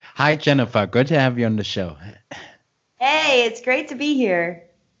Hi, Jennifer. Good to have you on the show. Hey, it's great to be here.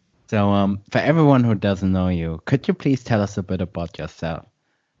 So, for everyone who doesn't know you, could you please tell us a bit about yourself?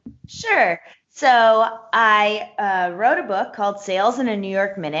 Sure. So I wrote a book called Sales in a New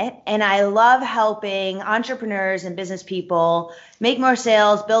York Minute, and I love helping entrepreneurs and business people make more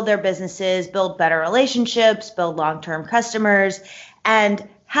sales, build their businesses, build better relationships, build long-term customers, and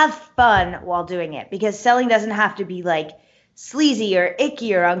have fun while doing it. Because selling doesn't have to be like sleazy or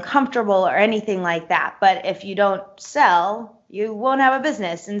icky or uncomfortable or anything like that. But if you don't sell, you won't have a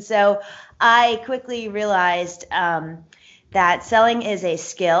business. And so I quickly realized that selling is a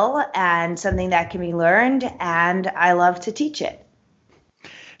skill and something that can be learned, and I love to teach it.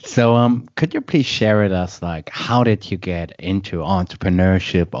 So, could you please share with us, like, how did you get into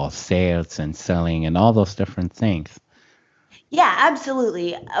entrepreneurship or sales and selling and all those different things? Yeah,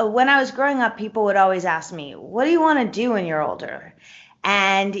 absolutely. When I was growing up, people would always ask me, "What do you want to do when you're older?"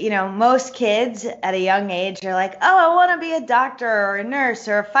 And, most kids at a young age are like, "Oh, I want to be a doctor or a nurse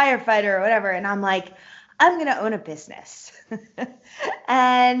or a firefighter or whatever." And I'm like, "I'm going to own a business."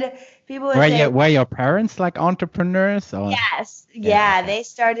 And people would say, Were your parents like entrepreneurs or? yes. Yeah, Yeah, okay. they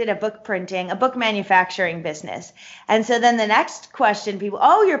started a book manufacturing business. And so then the next question, people,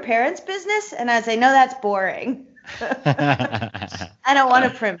 "Oh, your parents' business?" And I say, "No, that's boring. I don't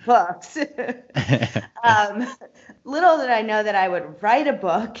want to print books." um, Little did I know that I would write a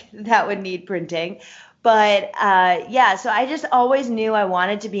book that would need printing. But yeah, so I just always knew I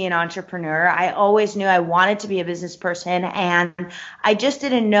wanted to be an entrepreneur. I always knew I wanted to be a business person, and I just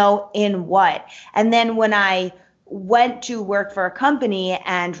didn't know in what. And then when I went to work for a company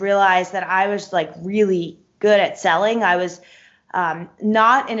and realized that I was like really good at selling, I was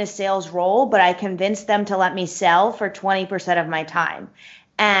not in a sales role, but I convinced them to let me sell for 20% of my time.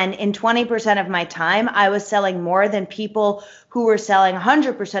 And in 20% of my time, I was selling more than people who were selling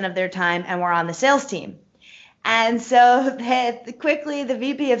 100% of their time and were on the sales team. And so quickly the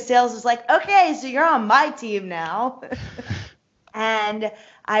VP of sales was like, "Okay, so you're on my team now." And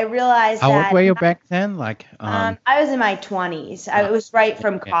I realized How old that were you back then? Like, I was in my 20s. I ah, was right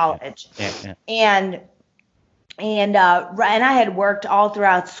from yeah, yeah, college. yeah, yeah. And and I had worked all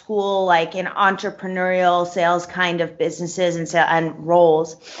throughout school, like in entrepreneurial sales kind of businesses and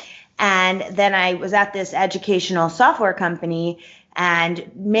roles. And then I was at this educational software company and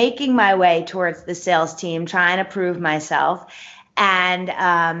making my way towards the sales team, trying to prove myself. And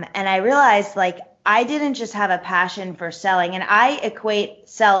I realized like I didn't just have a passion for selling, and I equate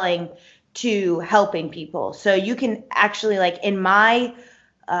selling to helping people. So you can actually like in my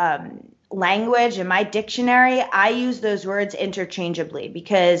language in my dictionary, I use those words interchangeably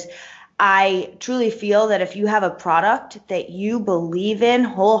because I truly feel that if you have a product that you believe in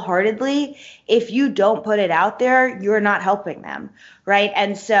wholeheartedly, if you don't put it out there, you're not helping them, right?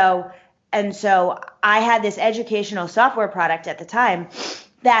 And so I had this educational software product at the time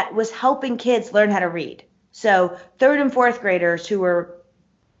that was helping kids learn how to read. So third and fourth graders who were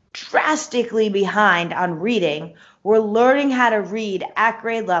drastically behind on reading were learning how to read at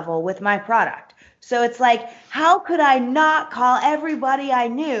grade level with my product. So it's like, how could I not call everybody I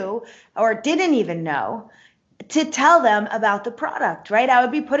knew or didn't even know to tell them about the product, right? I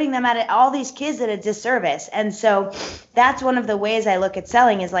would be putting them at all these kids at a disservice. And so that's one of the ways I look at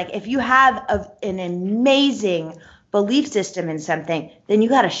selling is like, if you have an amazing belief system in something, then you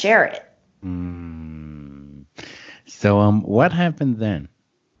got to share it. Mm. So, what happened then?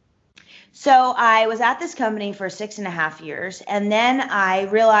 So I was at this company for 6.5 years, and then I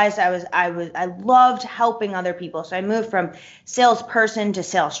realized I loved helping other people. So I moved from salesperson to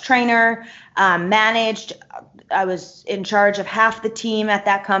sales trainer, managed. I was in charge of half the team at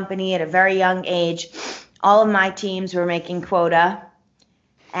that company at a very young age. All of my teams were making quota,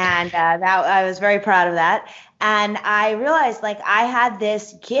 and that I was very proud of that. And I realized like I had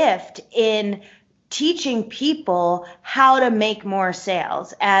this gift in teaching people how to make more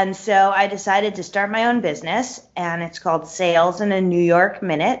sales. And so I decided to start my own business, and it's called Sales in a New York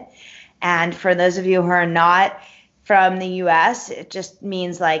Minute. And for those of you who are not from the US, it just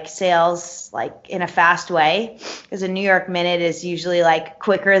means like sales like in a fast way, because a New York minute is usually like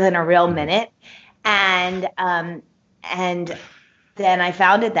quicker than a real Mhm. minute. And um and then I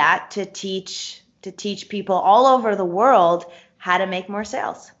founded that to teach people all over the world how to make more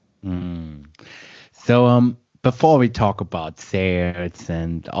sales. Mm. So, before we talk about sales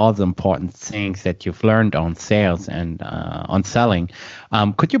and all the important things that you've learned on sales and on selling,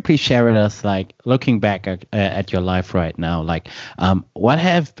 could you please share with us, like, looking back at your life right now, like, what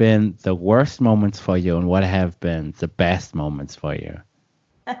have been the worst moments for you and what have been the best moments for you?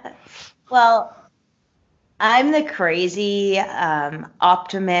 Well, I'm the crazy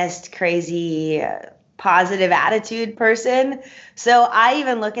optimist, crazy positive attitude person. So I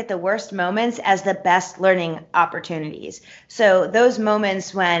even look at the worst moments as the best learning opportunities. So those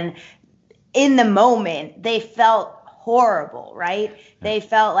moments when in the moment they felt horrible, right? They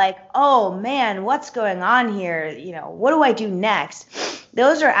felt like, oh man, what's going on here? You know, what do I do next?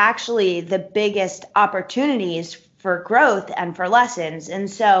 Those are actually the biggest opportunities for growth and for lessons. And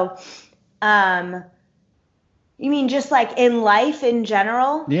so, you mean just like in life in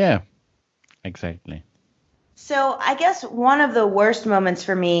general? Yeah, exactly. So I guess one of the worst moments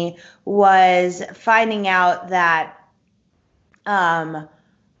for me was finding out that um,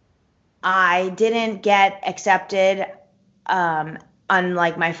 I didn't get accepted on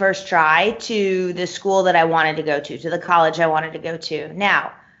like my first try to the school that I wanted to go to the college I wanted to go to.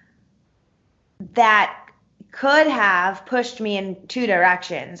 Now, that could have pushed me in two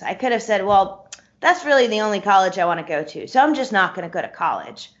directions. I could have said, well, that's really the only college I want to go to, so I'm just not going to go to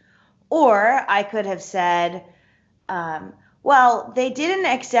college. Or I could have said, well, they didn't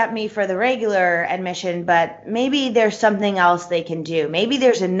accept me for the regular admission, but maybe there's something else they can do. Maybe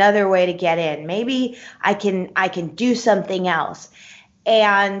there's another way to get in. Maybe I can do something else.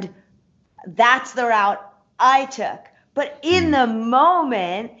 And that's the route I took. But in the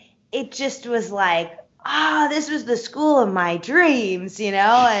moment, it just was like, this was the school of my dreams,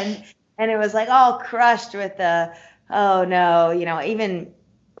 and it was like all crushed with the, oh no, even,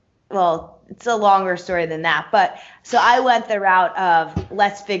 well, it's a longer story than that. But so I went the route of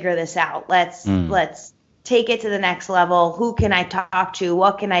let's figure this out. Let's take it to the next level. Who can I talk to?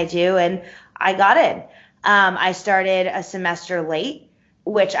 What can I do? And I got in. I started a semester late,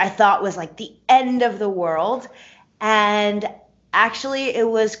 which I thought was like the end of the world. And actually it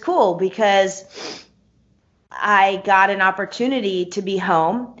was cool because I got an opportunity to be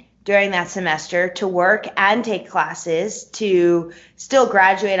home during that semester to work and take classes to still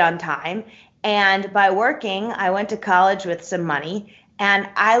graduate on time. And by working, I went to college with some money, and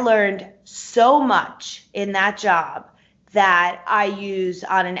I learned so much in that job that I use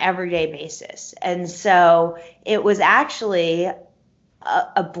on an everyday basis. And so it was actually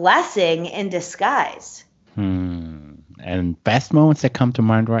a blessing in disguise. And best moments that come to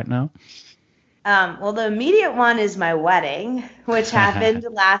mind right now? Well, the immediate one is my wedding, which happened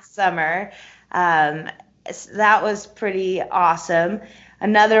last summer. That was pretty awesome.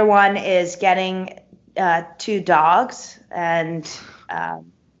 Another one is getting 2 dogs and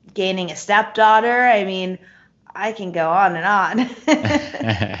gaining a stepdaughter. I mean, I can go on and on.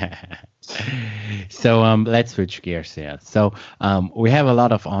 So let's switch gears here. So we have a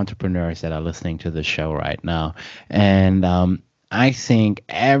lot of entrepreneurs that are listening to the show right now, and I think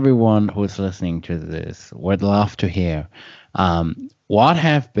everyone who's listening to this would love to hear what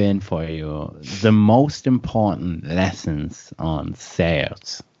have been for you the most important lessons on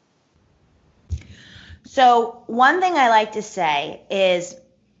sales. So one thing I like to say is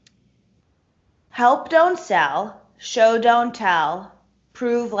help don't sell, show don't tell,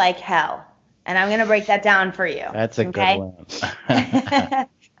 prove like hell. And I'm going to break that down for you. That's a good one.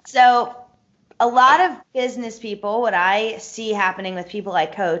 So a lot of business people, what I see happening with people I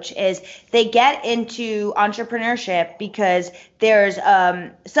coach is they get into entrepreneurship because there's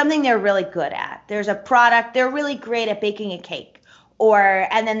something they're really good at. There's a product, they're really great at baking a cake.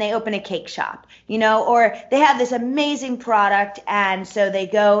 And then they open a cake shop, or they have this amazing product, and so they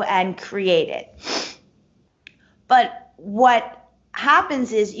go and create it. But what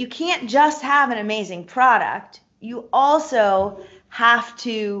happens is you can't just have an amazing product. You also have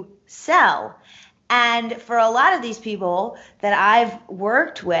to sell. And for a lot of these people that I've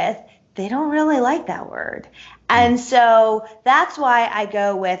worked with, they don't really like that word. And so that's why I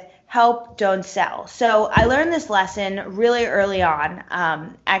go with help, don't sell. So I learned this lesson really early on.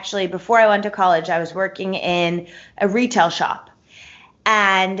 Actually, before I went to college, I was working in a retail shop,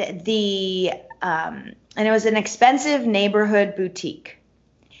 and it was an expensive neighborhood boutique.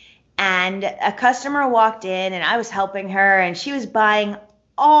 And a customer walked in, and I was helping her, and she was buying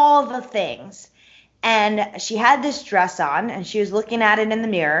all the things. And she had this dress on, and she was looking at it in the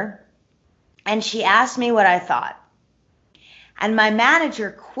mirror, and she asked me what I thought. And my manager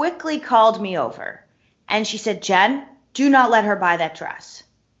quickly called me over, and she said, Jen, do not let her buy that dress.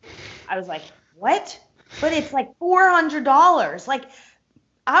 I was like, what? But it's like $400. Like,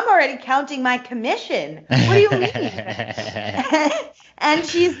 I'm already counting my commission. What do you mean? And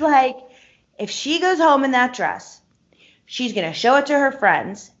she's like, if she goes home in that dress, she's going to show it to her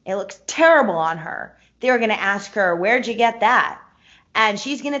friends. It looks terrible on her. They're going to ask her, where'd you get that? And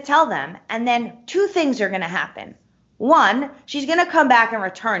she's going to tell them. And then 2 things are going to happen. One, she's going to come back and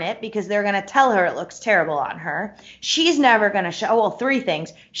return it because they're going to tell her it looks terrible on her. She's never going to shop. Well, three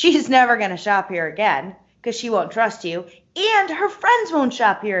things. She's never going to shop here again because she won't trust you. And her friends won't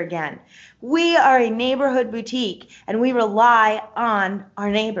shop here again. We are a neighborhood boutique and we rely on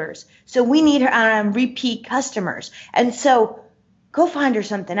our neighbors. So we need her on repeat customers. And so go find her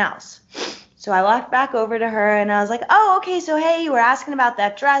something else. So I walked back over to her and I was like, oh, okay. So, hey, you were asking about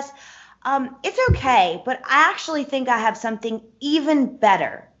that dress. It's okay, but I actually think I have something even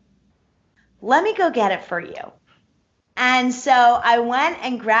better. Let me go get it for you. And so I went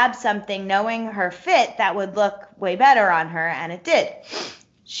and grabbed something knowing her fit that would look way better on her, and it did.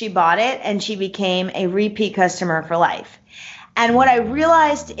 She bought it and she became a repeat customer for life. And what I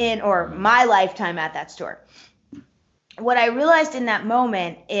realized my lifetime at that store, what I realized in that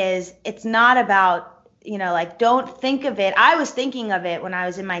moment is it's not about, don't think of it. I was thinking of it when I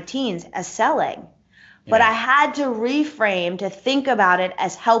was in my teens as selling, but I had to reframe to think about it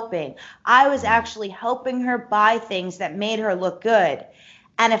as helping. I was actually helping her buy things that made her look good.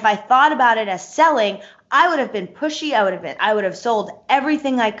 And if I thought about it as selling, I would have been pushy. I would have sold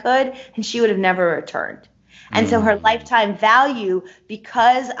everything I could and she would have never returned. And so her lifetime value,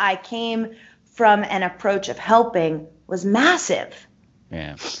 because I came from an approach of helping, was massive.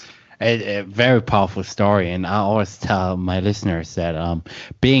 Yeah. A very powerful story, and I always tell my listeners that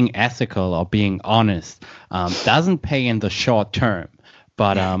being ethical or being honest doesn't pay in the short term,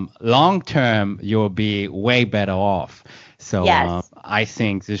 but long term you'll be way better off. So I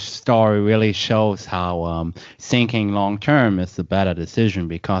think this story really shows how thinking long term is the better decision,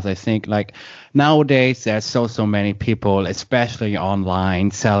 because I think like nowadays there's so many people, especially online,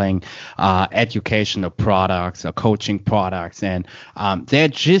 selling educational products or coaching products, and they're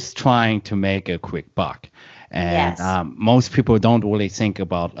just trying to make a quick buck. And most people don't really think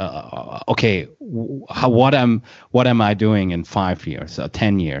about, what am I doing in 5 years or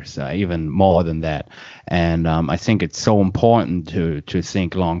 10 years, even more than that. And I think it's so important to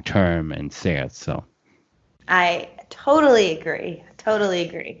think long term in sales. So I totally agree.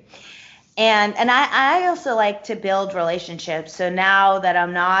 And I also like to build relationships. So now that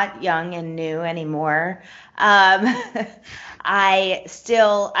I'm not young and new anymore, I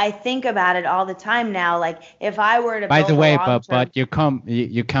think about it all the time now. Like if I were to by the way, but you come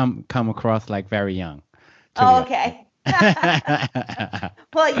across like very young. Oh, okay.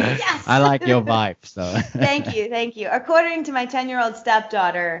 Well, yes. I like your vibe. So Thank you. According to my 10-year-old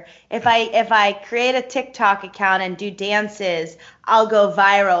stepdaughter, if I create a TikTok account and do dances, I'll go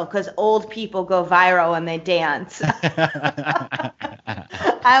viral because old people go viral when they dance.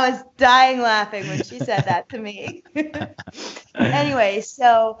 I was dying laughing when she said that to me. Anyway,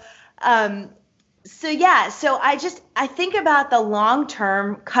 so I think about the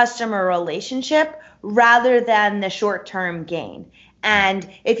long-term customer relationship rather than the short-term gain. And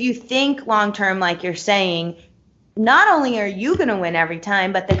if you think long-term, like you're saying, not only are you going to win every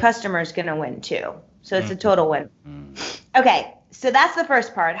time, but the customer is going to win too. So it's a total win. Okay, so that's the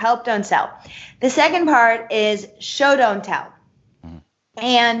first part, help, don't sell. The second part is show, don't tell.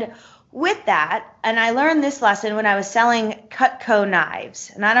 And with that, and I learned this lesson when I was selling Gluckow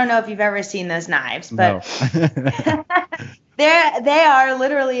knives. And I don't know if you've ever seen those knives, but no. They are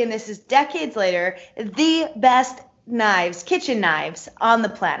literally, and this is decades later, the best knives, kitchen knives on the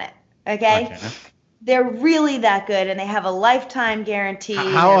planet. Okay? They're really that good, and they have a lifetime guarantee.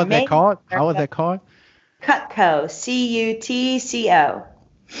 How are they called? Gluckow, Cutco.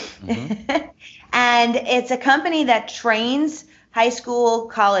 And it's a company that trains high school,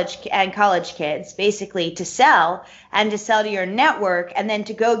 college kids basically to sell to your network, and then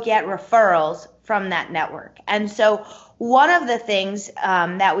to go get referrals from that network. And so one of the things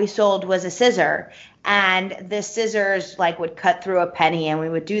that we sold was a scissor, and the scissors would cut through a penny, and we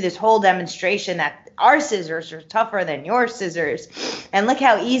would do this whole demonstration that our scissors are tougher than your scissors, and look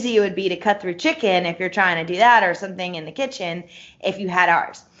how easy it would be to cut through chicken if you're trying to do that, or something in the kitchen if you had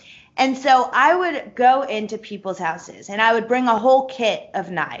ours. And so I would go into people's houses and I would bring a whole kit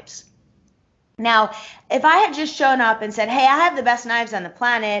of knives. Now, if I had just shown up and said, hey, I have the best knives on the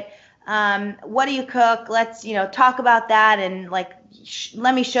planet, what do you cook? Let's, talk about that, and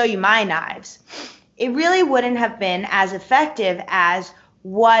let me show you my knives. It really wouldn't have been as effective as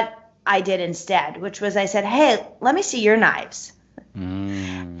what I did instead, which was I said, hey, let me see your knives.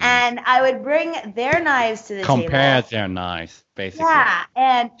 And I would bring their knives to the table. Compare their knives, basically. Yeah,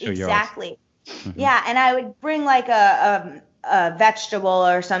 and exactly. Yeah, and I would bring a vegetable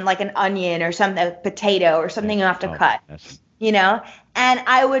or something, like an onion or something, a potato or something you have to cut, and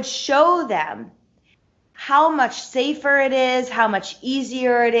I would show them how much safer it is, how much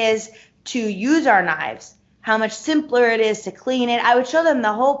easier it is to use our knives, how much simpler it is to clean it. I would show them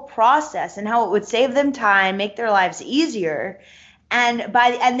the whole process and how it would save them time, make their lives easier. And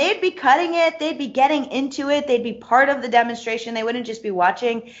they'd be cutting it, they'd be getting into it, they'd be part of the demonstration, they wouldn't just be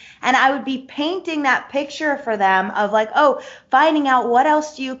watching. And I would be painting that picture for them of like, oh, finding out what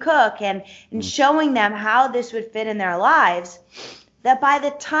else do you cook, and showing them how this would fit in their lives, that by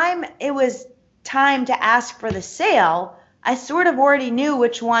the time it was time to ask for the sale, I sort of already knew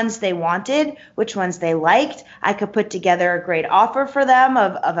which ones they wanted, which ones they liked. I could put together a great offer for them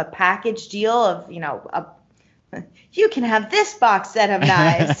of a package deal of, you can have this box set of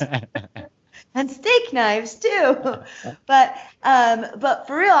knives and steak knives too. But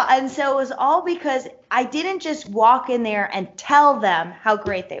for real. And so it was all because I didn't just walk in there and tell them how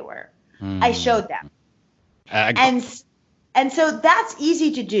great they were. I showed them. And so that's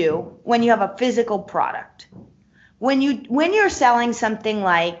easy to do when you have a physical product. When you're selling something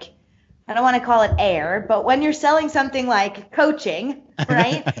like, I don't want to call it air, but when you're selling something like coaching,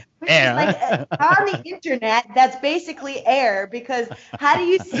 right? Air. Like on the internet, that's basically air, because how do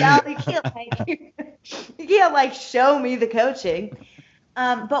you sell? You can't like show me the coaching.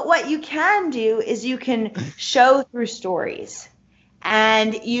 But what you can do is you can show through stories,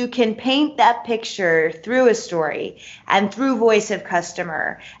 and you can paint that picture through a story and through voice of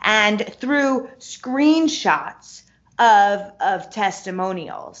customer and through screenshots of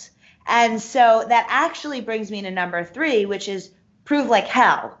testimonials. And so that actually brings me to number 3, which is prove like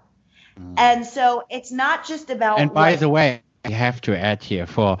hell. And so it's not just about. And by the way, I have to add here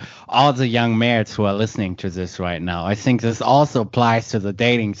for all the young males who are listening to this right now, I think this also applies to the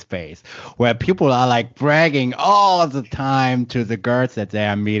dating space, where people are like bragging all the time to the girls that they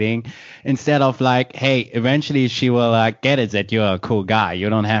are meeting, instead of like, hey, eventually she will get it that you're a cool guy. You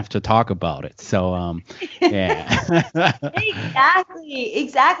don't have to talk about it. So, yeah.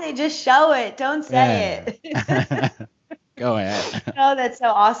 Exactly. Just show it. Don't say it. Go ahead. Oh, that's so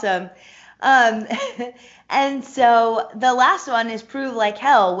awesome. And so the last one is prove like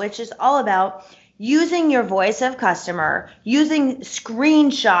hell, which is all about using your voice of customer, using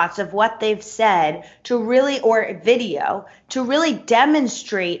screenshots of what they've said to really, or video, to really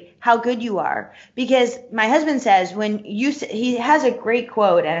demonstrate how good you are. Because my husband says he has a great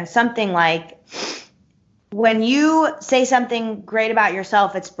quote, and it's something like, when you say something great about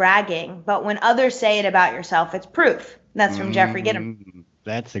yourself, it's bragging, but when others say it about yourself, it's proof. That's from Jeffrey Gitomer.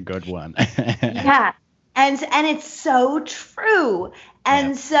 That's a good one. Yeah. And it's so true.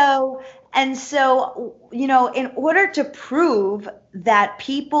 And so, in order to prove that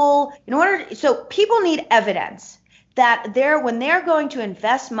people need evidence that when they're going to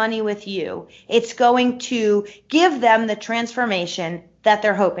invest money with you, it's going to give them the transformation that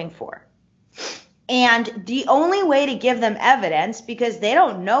they're hoping for. And the only way to give them evidence, because they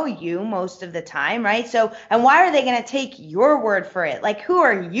don't know you most of the time, right? So, and why are they going to take your word for it? Like, who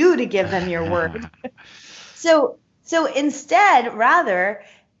are you to give them your word? So instead, rather,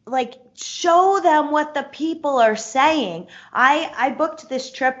 like, show them what the people are saying. I booked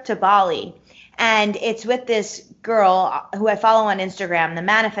this trip to Bali, and it's with this girl who I follow on Instagram, the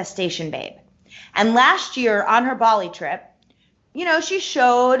Manifestation Babe. And last year on her Bali trip, she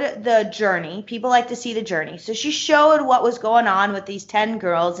showed the journey. People like to see the journey. So she showed what was going on with these 10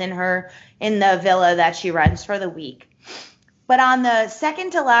 girls in the villa that she runs for the week. But on the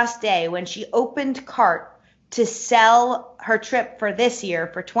second to last day, when she opened cart to sell her trip for this year,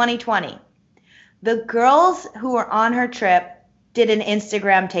 for 2020, the girls who were on her trip did an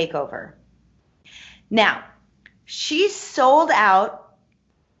Instagram takeover. Now, she sold out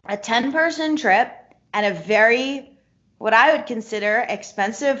a 10-person trip at a very, what I would consider,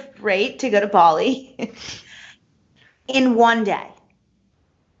 expensive rate to go to Bali in one day.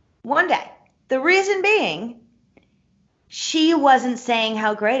 One day. The reason being, she wasn't saying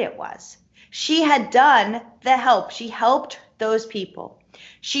how great it was. She had done the help. She helped those people.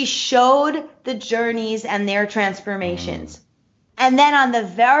 She showed the journeys and their transformations. And then on the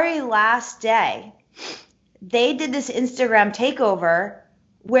very last day, they did this Instagram takeover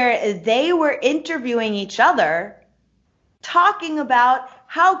where they were interviewing each other, talking about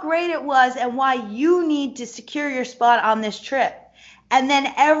how great it was and why you need to secure your spot on this trip. And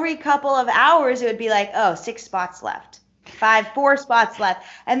then every couple of hours, it would be like, 6 spots left, 4 spots left.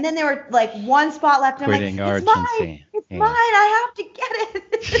 And then there were like 1 spot left. And I'm like, it's mine. I have to get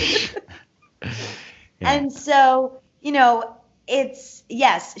it. And so,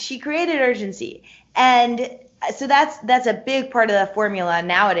 she created urgency. And so that's a big part of the formula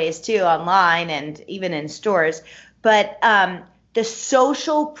nowadays too, online and even in stores. But the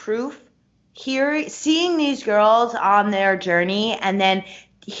social proof here, seeing these girls on their journey and then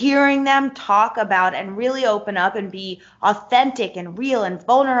hearing them talk about and really open up and be authentic and real and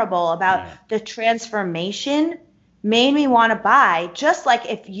vulnerable about the transformation made me want to buy. Just like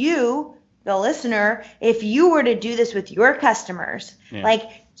if you, the listener, if you were to do this with your customers, like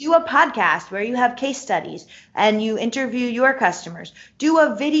do a podcast where you have case studies and you interview your customers, do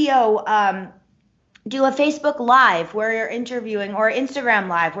a video, do a Facebook Live where you're interviewing, or Instagram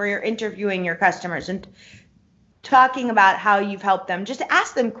Live where you're interviewing your customers and talking about how you've helped them. Just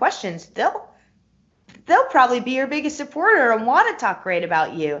ask them questions. They'll probably be your biggest supporter and want to talk great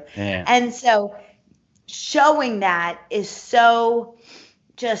about you. And so showing that is so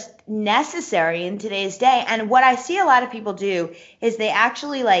just necessary in today's day. And what I see a lot of people do is they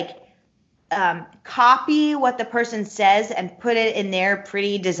actually copy what the person says and put it in their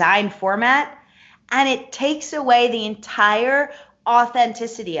pretty designed format. And it takes away the entire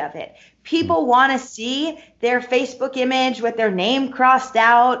authenticity of it. People want to see their Facebook image with their name crossed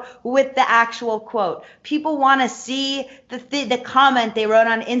out with the actual quote. People want to see the comment they wrote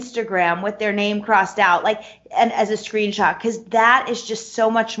on Instagram with their name crossed out, and as a screenshot, because that is just so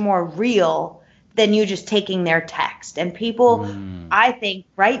much more real than you just taking their text. And people, I think,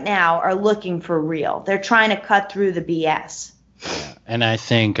 right now are looking for real. They're trying to cut through the BS. Yeah. And I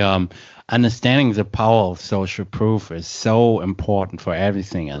think understanding the power of social proof is so important for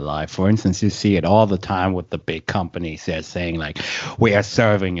everything in life. For instance, you see it all the time with the big companies. They're saying we are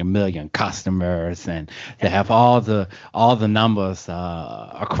serving 1 million customers, and they have all the numbers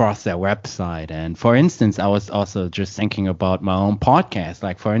across their website. And for instance, I was also just thinking about my own podcast.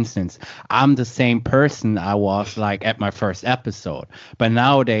 Like, for instance, I'm the same person I was at my first episode, but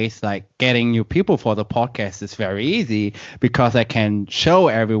nowadays getting new people for the podcast is very easy because I can show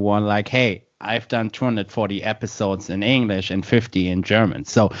everyone hey, I've done 240 episodes in English and 50 in German.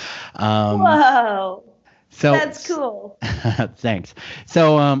 So, whoa, that's cool. Thanks.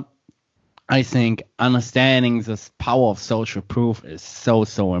 So, I think understanding this power of social proof is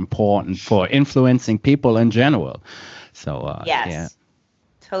so important for influencing people in general. So, yes,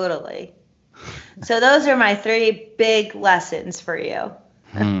 totally. So those are my 3 big lessons for you.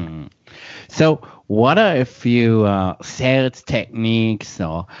 So what are a few sales techniques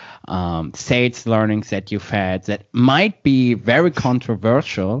or sales learnings that you've had that might be very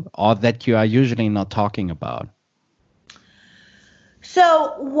controversial or that you are usually not talking about?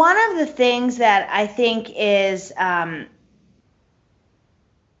 So one of the things that I think is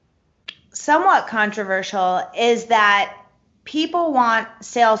somewhat controversial is that people want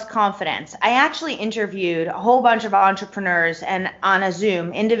sales confidence. I actually interviewed a whole bunch of entrepreneurs and on a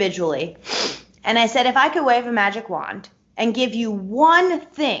Zoom individually. And I said, if I could wave a magic wand and give you one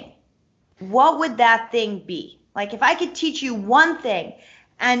thing, what would that thing be? If I could teach you one thing.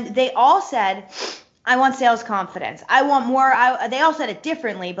 And they all said, I want sales confidence. I want more. They all said it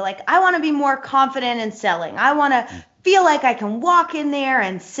differently, but I want to be more confident in selling. I want to feel like I can walk in there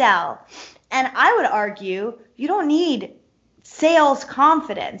and sell. And I would argue you don't need sales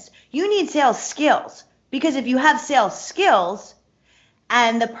confidence. You need sales skills, because if you have sales skills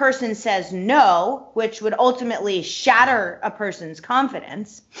and the person says no, which would ultimately shatter a person's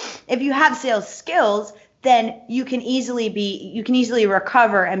confidence, if you have sales skills, then you can easily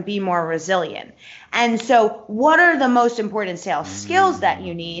recover and be more resilient. And so what are the most important sales skills that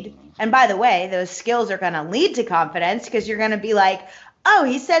you need? And by the way, those skills are going to lead to confidence, because you're going to be like, oh,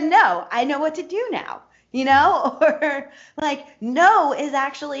 he said no, I know what to do now. Or no is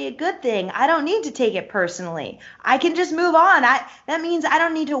actually a good thing. I don't need to take it personally. I can just move on. That means I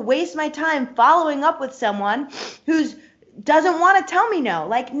don't need to waste my time following up with someone who doesn't want to tell me no.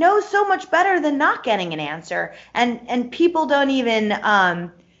 No's so much better than not getting an answer. And people don't even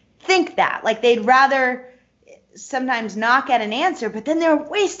think that. They'd rather sometimes not get an answer, but then they're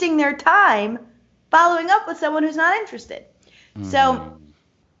wasting their time following up with someone who's not interested. So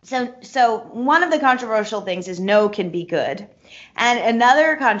one of the controversial things is no can be good. And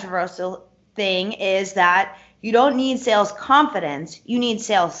another controversial thing is that you don't need sales confidence, you need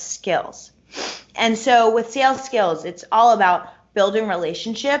sales skills. And so with sales skills, it's all about building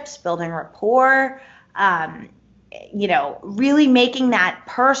relationships, building rapport, really making that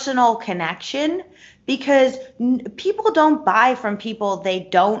personal connection, because people don't buy from people they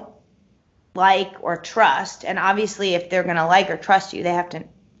don't like or trust. And obviously, if they're going to like or trust you, they have to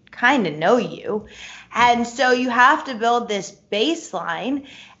kind of know you. And so you have to build this baseline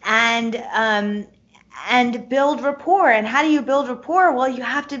and build rapport. And how do you build rapport? Well, you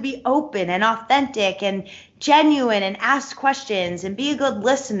have to be open and authentic and genuine and ask questions and be a good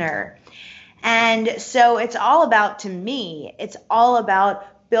listener. And so it's all about, to me, it's all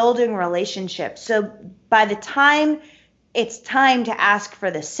about building relationships. So by the time it's time to ask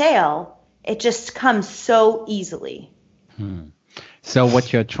for the sale, it just comes so easily. So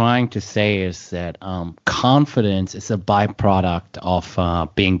what you're trying to say is that confidence is a byproduct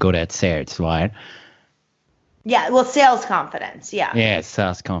of being good at sales, right? Yeah, well, sales confidence, yeah. Yeah,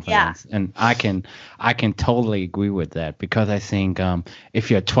 sales Yeah. confidence, and I can totally agree with that because I think if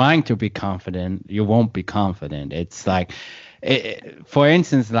you're trying to be confident, you won't be confident. It's like, for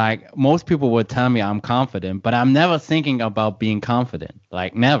instance, like most people would tell me I'm confident, but I'm never thinking about being confident.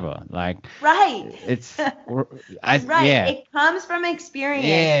 Like never. Like Right. it's, Right. yeah, It comes from experience. It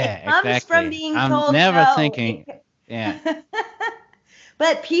yeah, comes from exactly. being I'm told never no. thinking, yeah.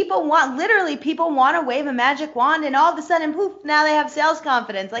 But people want to wave a magic wand and all of a sudden, poof, now they have sales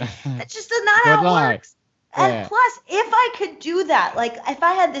confidence. Like, that just is not Good how it luck. works. And Yeah. plus, if I could do that, like if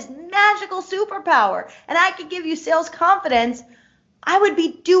I had this magical superpower and I could give you sales confidence, I would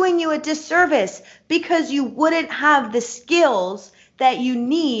be doing you a disservice because you wouldn't have the skills that you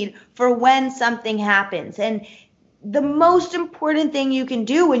need for when something happens. And the most important thing you can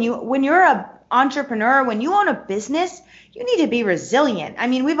do when you're a entrepreneur, when you own a business, you need to be resilient. I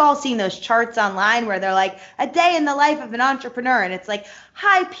mean, we've all seen those charts online where they're like a day in the life of an entrepreneur, and it's like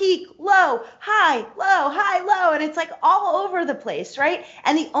high peak, low, high low, and it's like all over the place, right?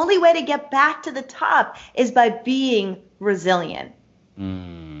 And the only way to get back to the top is by being resilient.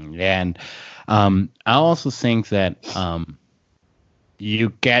 Yeah, and I also think that you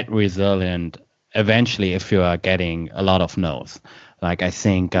get resilient eventually if you are getting a lot of no's. Like I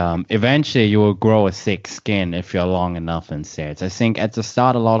think eventually you will grow a thick skin if you're long enough in sales. I think at the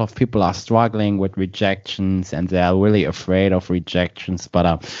start a lot of people are struggling with rejections and they are really afraid of rejections.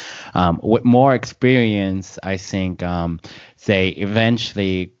 But with more experience, I think they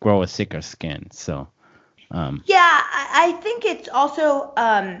eventually grow a thicker skin. So Yeah, I think it's also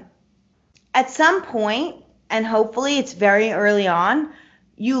at some point, and hopefully it's very early on,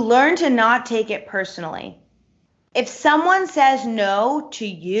 you learn to not take it personally. If someone says no to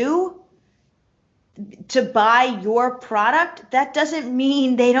you to buy your product, that doesn't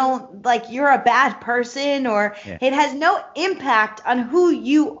mean they don't, like, you're a bad person, or yeah. it has no impact on who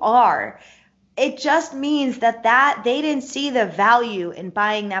you are. It just means that they didn't see the value in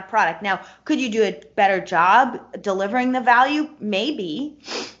buying that product. Now, could you do a better job delivering the value? Maybe.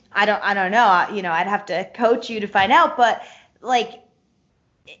 I don't know. I'd have to coach you to find out, but like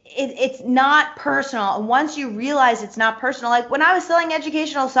it's not personal. And once you realize it's not personal, like when I was selling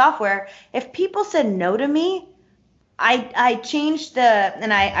educational software, if people said no to me, I changed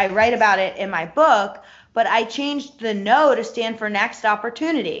and I write about it in my book, but I changed the no to stand for next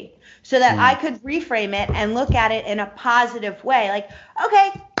opportunity so that I could reframe it and look at it in a positive way. Like,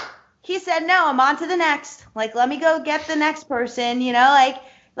 okay, he said no, I'm on to the next. Like, let me go get the next person,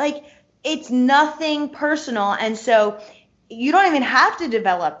 like it's nothing personal. And so you don't even have to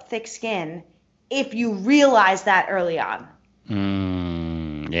develop thick skin if you realize that early on.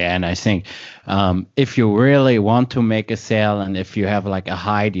 Yeah, and I think if you really want to make a sale and if you have like a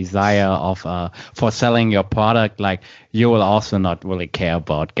high desire of for selling your product, like you will also not really care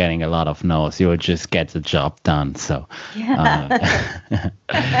about getting a lot of no's. You will just get the job done. So, Yeah.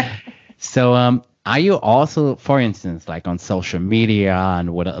 so are you also, for instance, like on social media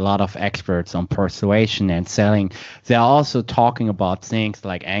and with a lot of experts on persuasion and selling, they're also talking about things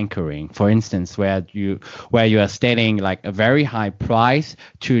like anchoring, for instance, where you are stating like a very high price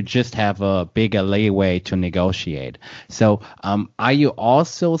to just have a bigger leeway to negotiate. So are you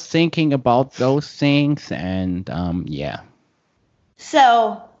also thinking about those things? And yeah.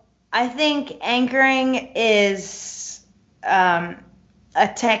 So I think anchoring is a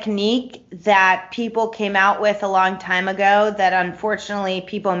technique that people came out with a long time ago that unfortunately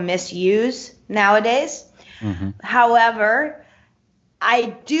people misuse nowadays. However,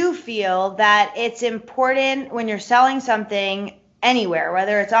 I do feel that it's important when you're selling something anywhere,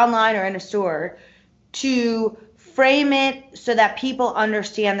 whether it's online or in a store, to frame it so that people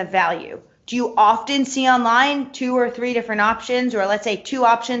understand the value. Do you often see online 2 or 3 different options, or let's say 2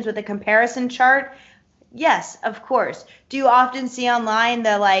 options with a comparison chart? Yes, of course. Do you often see online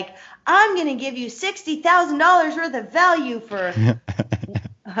the like, I'm going to give you $60,000 worth of value for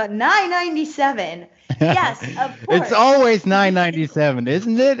 $997? Yes, of course. It's always $997,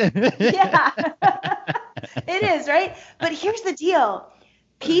 isn't it? Yeah, it is, right? But here's the deal.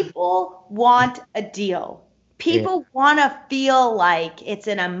 People want a deal. People want to feel like it's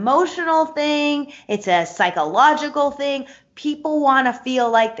an emotional thing. It's a psychological thing. People want to feel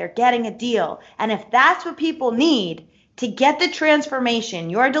like they're getting a deal. And if that's what people need to get the transformation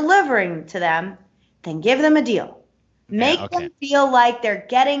you're delivering to them, then give them a deal. Yeah. Make Okay. them feel like they're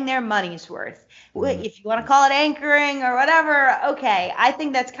getting their money's worth. Mhm. If you want to call it anchoring or whatever, okay. I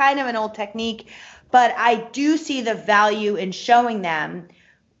think that's kind of an old technique, but I do see the value in showing them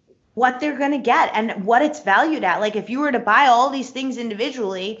what they're going to get and what it's valued at. Like if you were to buy all these things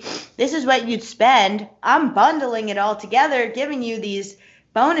individually, this is what you'd spend. I'm bundling it all together, giving you these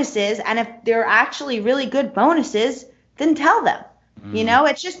bonuses. And if they're actually really good bonuses, then tell them. You Mm. know,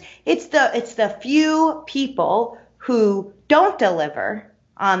 it's the few people who don't deliver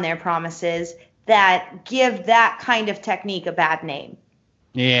on their promises that give that kind of technique a bad name.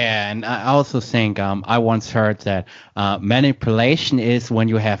 Yeah, and I also think I once heard that manipulation is when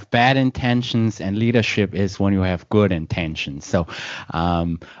you have bad intentions, and leadership is when you have good intentions. So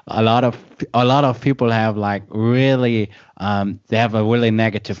um, a lot of people have like really they have a really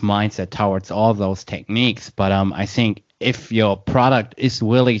negative mindset towards all those techniques. But I think if your product is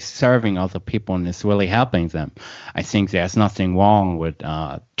really serving other people and is really helping them, I think there's nothing wrong with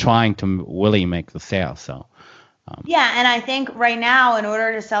trying to really make the sale. So. Yeah, and I think right now, in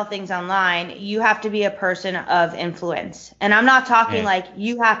order to sell things online, you have to be a person of influence. And I'm not talking Yeah. like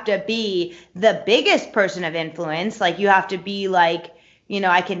you have to be the biggest person of influence. Like you have to be like,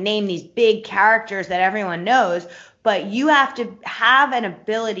 I can name these big characters that everyone knows, but you have to have an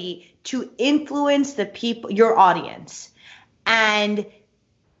ability to influence the people, your audience. And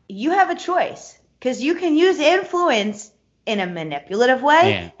you have a choice because you can use influence in a manipulative Yeah.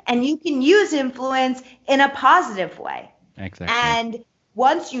 way and you can use influence in a positive way. Exactly. And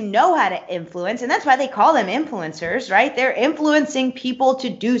once you know how to influence, and that's why they call them influencers, right? They're influencing people to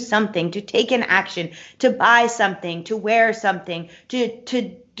do something, to take an action, to buy something, to wear something,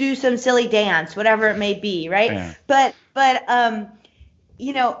 to do some silly dance, whatever it may be, right? Yeah. But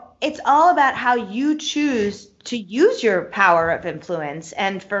it's all about how you choose to use your power of influence.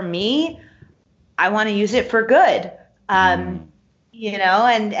 And for me, I want to use it for good. Mm,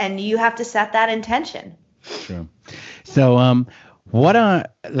 And you have to set that intention. true. So, what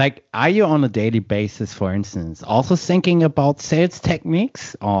are you on a daily basis, for instance, also thinking about sales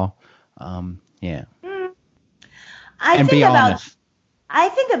techniques or, yeah, Mm, I and think be about honest. I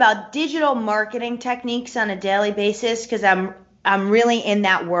think about digital marketing techniques on a daily basis because I'm really in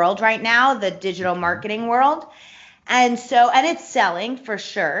that world right now, the digital Okay. marketing world. And it's selling for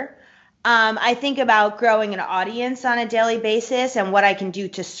sure. I think about growing an audience on a daily basis and what I can do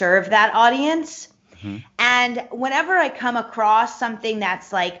to serve that audience. Hmm. And whenever I come across something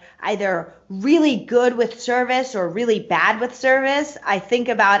that's like either really good with service or really bad with service, I think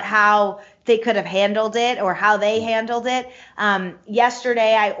about how they could have handled it or how they handled it.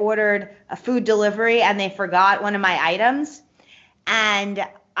 Yesterday, I ordered a food delivery and they forgot one of my items. And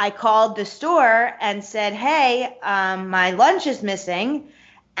I called the store and said, hey, my lunch is missing.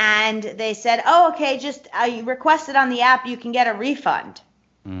 And they said, oh, okay, just you request it on the app, you can get a refund.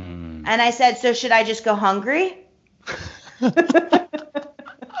 Mm. And I said, so should I just go hungry?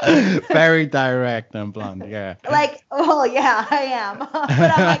 Very direct and blunt. Yeah. Like, oh, yeah, I am.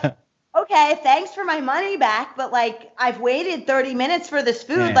 But I'm like, okay, thanks for my money back. But like, I've waited 30 minutes for this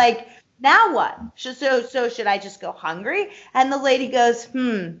food. Yeah. Like, now what? So should I just go hungry? And the lady goes,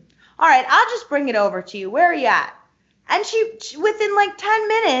 all right, I'll just bring it over to you. Where are you at? And she within like 10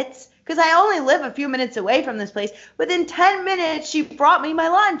 minutes, because I only live a few minutes away from this place, within 10 minutes, she brought me my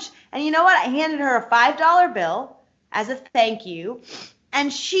lunch. And you know what? I handed her a $5 bill as a thank you.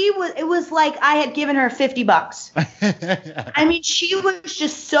 And it was like I had given her 50 bucks. I mean, she was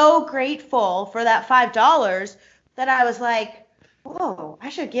just so grateful for that $5 that I was like, whoa, I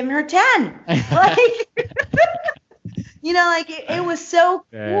should have given her 10. Like, like it was so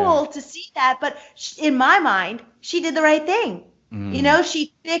Yeah. cool to see that. But in my mind, she did the right thing. Mm.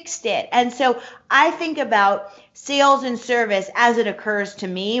 She fixed it. And so I think about sales and service as it occurs to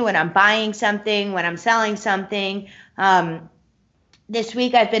me when I'm buying something, when I'm selling something. This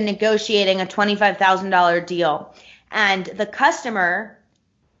week I've been negotiating a $25,000 deal, and the customer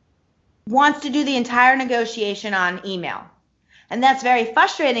wants to do the entire negotiation on email. And that's very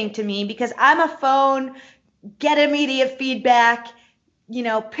frustrating to me because I'm a phone, get immediate feedback,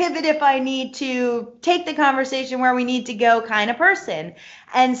 pivot if I need to, take the conversation where we need to go kind of person.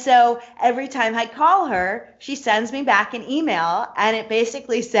 And so every time I call her, she sends me back an email and it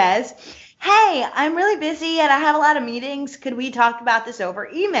basically says, hey, I'm really busy and I have a lot of meetings. Could we talk about this over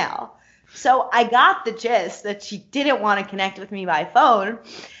email? So I got the gist that she didn't want to connect with me by phone.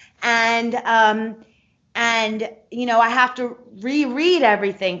 And I have to reread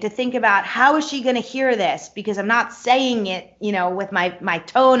everything to think about how is she going to hear this, because I'm not saying it, with my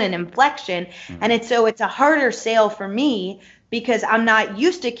tone and inflection. Mm. And it's a harder sale for me because I'm not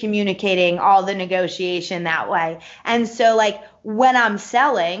used to communicating all the negotiation that way. And so like when I'm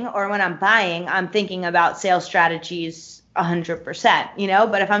selling or when I'm buying, I'm thinking about sales strategies 100%, you know,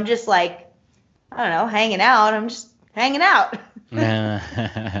 but if I'm just like, I don't know, hanging out, I'm just hanging out.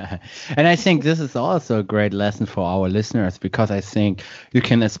 And I think this is also a great lesson for our listeners, because I think you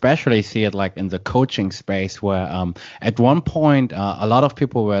can especially see it like in the coaching space where at one point a lot of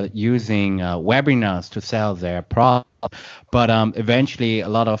people were using webinars to sell their product. But eventually, a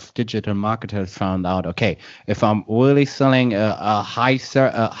lot of digital marketers found out, okay, if I'm really selling a high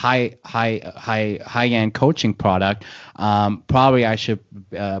end coaching product, probably I should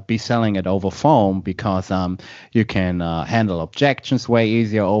be selling it over phone, because you can handle objections way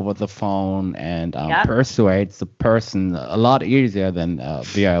easier over the phone, and persuade the person a lot easier than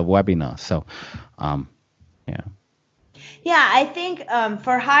via a webinar. So, yeah. Yeah, I think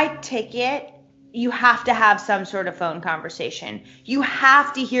for high ticket, you have to have some sort of phone conversation. You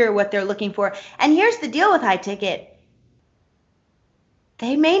have to hear what they're looking for. And here's the deal with high ticket.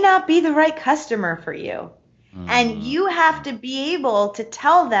 They may not be the right customer for you. And you have to be able to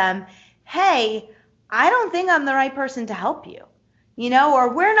tell them, hey, I don't think I'm the right person to help you, you know,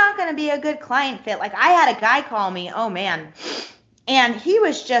 or we're not going to be a good client fit. Like I had a guy call me, oh man, and he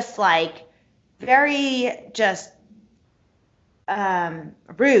was just like very just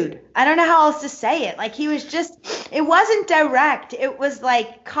rude. I don't know how else to say it. Like he was just, it wasn't direct. It was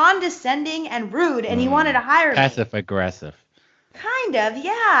like condescending and rude, and he wanted to hire me. Passive aggressive. Kind of,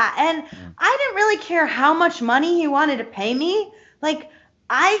 yeah. And I didn't really care how much money he wanted to pay me. Like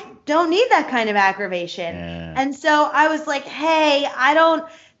I don't need that kind of aggravation. Yeah. And so I was like, hey,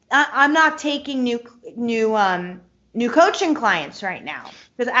 I'm not taking new coaching clients right now,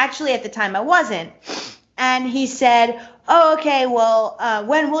 because actually at the time I wasn't. And he said, oh, okay, well,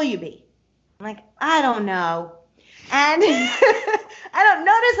 when will you be? I'm like, I don't know. And I don't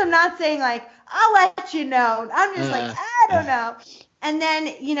notice I'm not saying like, I'll let you know. I'm just like, I don't know. And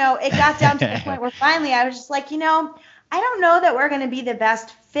then, you know, it got down to the point where finally I was just like, you know, I don't know that we're going to be the best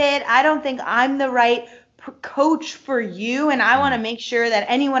fit. I don't think I'm the right coach for you. And I want to make sure that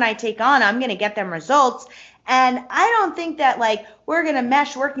anyone I take on, I'm going to get them results. And I don't think that like we're going to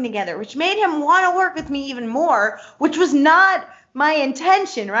mesh working together, which made him want to work with me even more, which was not my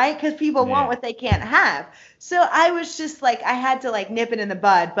intention, right? Because people want what they can't have. So I was just like, I had to like nip it in the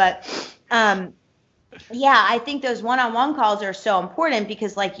bud. But yeah, I think those one-on-one calls are so important,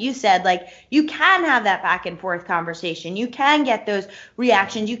 because like you said, like you can have that back and forth conversation. You can get those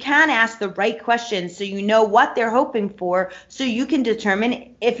reactions. You can ask the right questions so you know what they're hoping for, so you can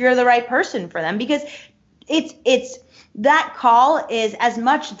determine if you're the right person for them. Because it's that call is as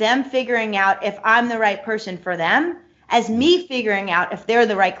much them figuring out if I'm the right person for them as me figuring out if they're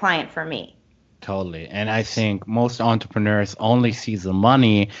the right client for me. Totally. And I think most entrepreneurs only see the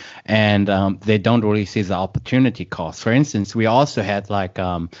money, and they don't really see the opportunity cost. For instance, we also had like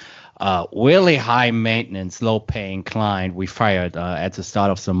a really high maintenance, low paying client we fired at the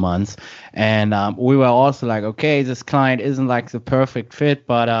start of the month. And we were also like, okay, this client isn't like the perfect fit,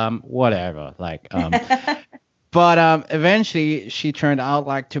 but whatever. Like, but eventually she turned out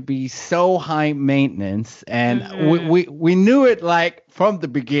like to be so high maintenance, and we knew it like from the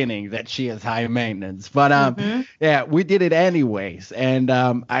beginning that she is high maintenance. But yeah, we did it anyways. And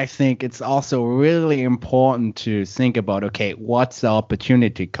I think it's also really important to think about, okay, what's the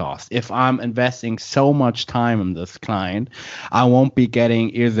opportunity cost? If I'm investing so much time in this client, I won't be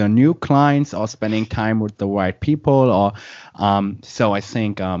getting either new clients or spending time with the right people. Or so I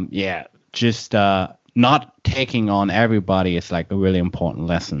think just not taking on everybody is like a really important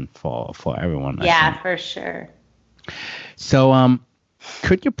lesson for everyone. Yeah, for sure. So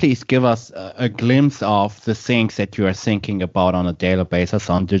could you please give us a glimpse of the things that you are thinking about on a daily basis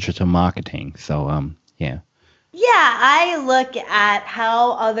on digital marketing? So yeah. Yeah, I look at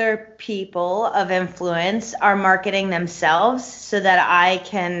how other people of influence are marketing themselves so that I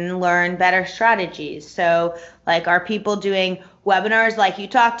can learn better strategies. So like, are people doing webinars like you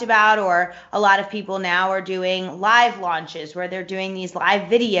talked about, or a lot of people now are doing live launches where they're doing these live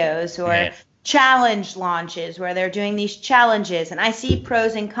videos, or challenge launches where they're doing these challenges. And I see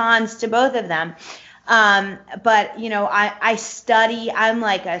pros and cons to both of them. But, you know, I study, I'm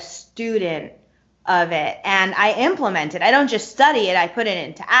like a student of it, and I implement it. I don't just study it, I put it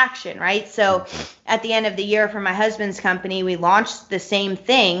into action, right? So at the end of the year for my husband's company, we launched the same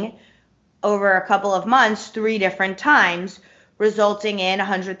thing over a couple of months, 3 different times, resulting in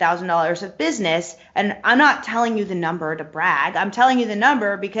 $100,000 of business. And I'm not telling you the number to brag. I'm telling you the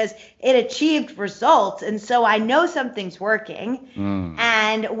number because it achieved results. And so I know something's working.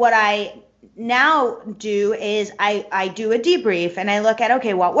 And what I now do is I do a debrief and I look at,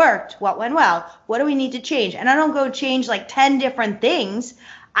 okay, what worked, what went well, what do we need to change? And I don't go change like 10 different things.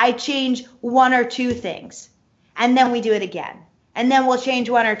 I change one or two things, and then we do it again. And then we'll change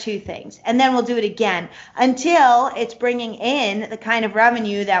one or two things, and then we'll do it again until it's bringing in the kind of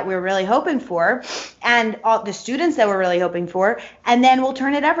revenue that we're really hoping for and all the students that we're really hoping for, and then we'll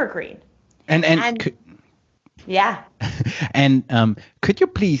turn it evergreen. And yeah. And could you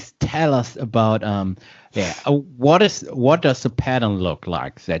please tell us about what does the pattern look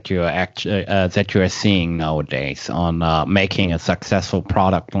like that you're seeing nowadays on making a successful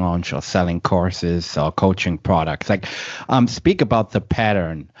product launch or selling courses or coaching products? Like, speak about the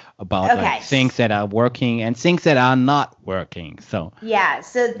pattern, about like, things that are working and things that are not working. So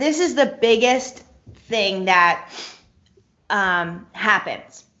this is the biggest thing that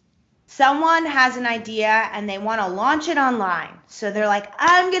happens. Someone has an idea and they want to launch it online. So they're like,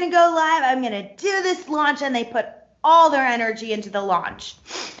 I'm going to go live. I'm going to do this launch. And they put all their energy into the launch.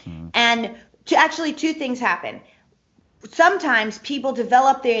 And two things happen. Sometimes people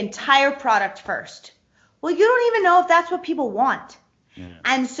develop their entire product first. Well, you don't even know if that's what people want. Yeah.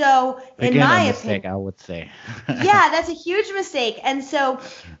 And so in my opinion, I would say. Yeah, that's a huge mistake. And so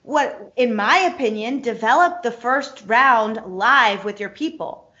in my opinion, develop the first round live with your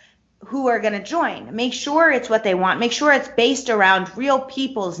people who are going to join. Make sure it's what they want. Make sure it's based around real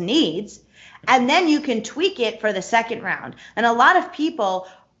people's needs. And then you can tweak it for the second round. And a lot of people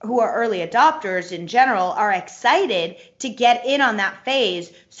who are early adopters in general are excited to get in on that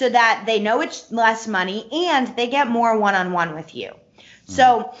phase so that they know it's less money and they get more one-on-one with you.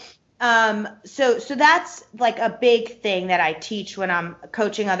 So that's like a big thing that I teach when I'm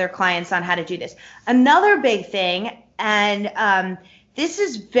coaching other clients on how to do this. Another big thing, and this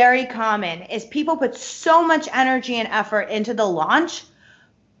is very common, is people put so much energy and effort into the launch,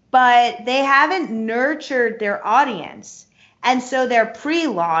 but they haven't nurtured their audience. And so their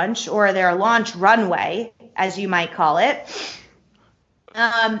pre-launch or their launch runway, as you might call it,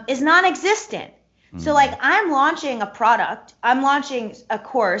 is non-existent. So like I'm launching a product, I'm launching a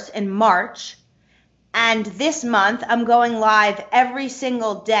course in March, and this month I'm going live every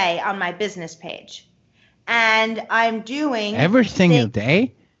single day on my business page. And I'm doing every single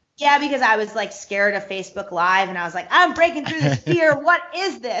day? Yeah, because I was like scared of Facebook Live and I was like, I'm breaking through this fear. What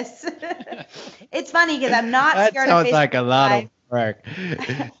is this? It's funny because I'm not scared of Facebook Live. That sounds like a lot of work.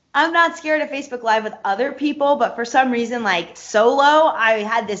 I'm not scared of Facebook Live with other people, but for some reason, like solo, I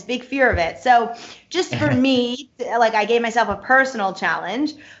had this big fear of it. So just for me, like I gave myself a personal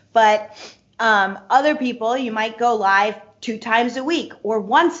challenge, but other people, you might go live 2 times a week or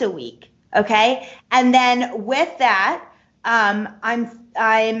once a week. Okay. And then with that, I'm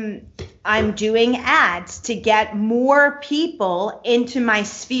doing ads to get more people into my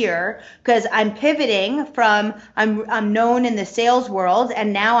sphere because I'm pivoting from, I'm known in the sales world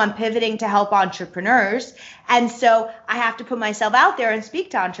and now I'm pivoting to help entrepreneurs. And so I have to put myself out there and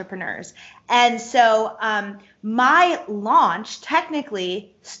speak to entrepreneurs. And so my launch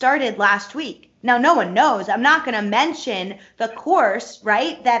technically started last week. Now, no one knows. I'm not going to mention the course,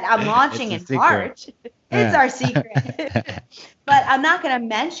 right, that I'm launching in March. It's our secret. But I'm not going to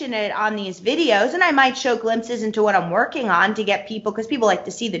mention it on these videos. And I might show glimpses into what I'm working on to get people, because people like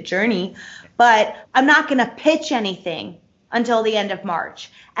to see the journey. But I'm not going to pitch anything until the end of March.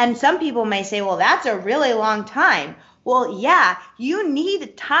 And some people may say, well, that's a really long time. Well, yeah, you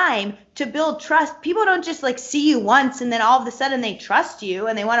need time to build trust. People don't just like see you once and then all of a sudden they trust you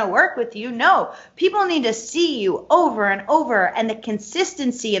and they want to work with you. No, people need to see you over and over, and the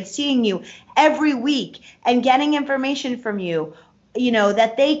consistency of seeing you every week and getting information from you, you know,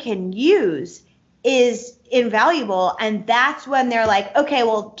 that they can use is invaluable. And that's when they're like, okay,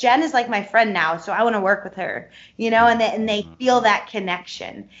 well, Jen is like my friend now, so I want to work with her, you know, and they feel that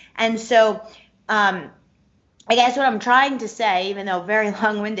connection. And so, I guess what I'm trying to say, even though very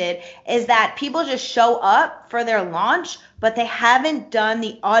long-winded, is that people just show up for their launch, but they haven't done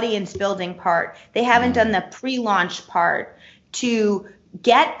the audience building part. They haven't done the pre-launch part to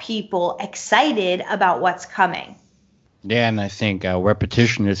get people excited about what's coming. Yeah, and I think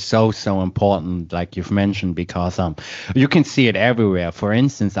repetition is so important, like you've mentioned, because you can see it everywhere. For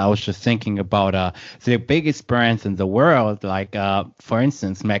instance, I was just thinking about the biggest brands in the world, like for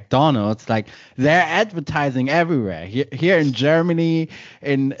instance, McDonald's. Like they're advertising everywhere. Here in Germany,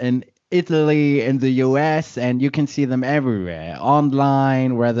 in Italy, in the US, and you can see them everywhere,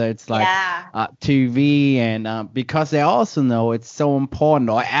 online, whether it's like TV, and because they also know it's so important.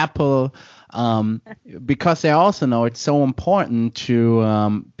 Or Apple. because they also know it's so important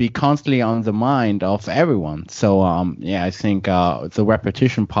to be constantly on the mind of everyone. So yeah, I think the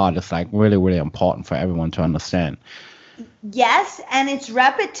repetition part is like really, really important for everyone to understand. Yes, and it's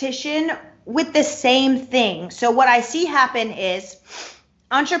repetition with the same thing. So what I see happen is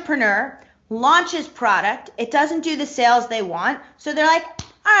entrepreneur launches product, it doesn't do the sales they want, so they're like, all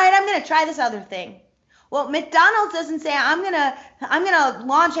right, I'm going to try this other thing. Well, McDonald's doesn't say I'm gonna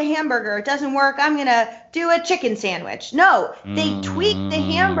launch a hamburger. It doesn't work. I'm gonna do a chicken sandwich. No, they tweak the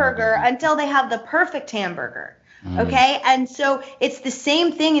hamburger until they have the perfect hamburger. Okay, and so it's the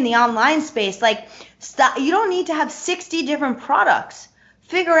same thing in the online space. Like, you don't need to have 60 different products.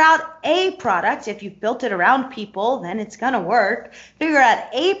 Figure out a product. If you've built it around people, then it's gonna work. Figure out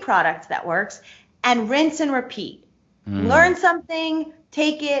a product that works, and rinse and repeat. Learn something.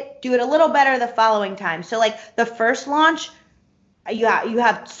 Take it, do it a little better the following time. So like the first launch, you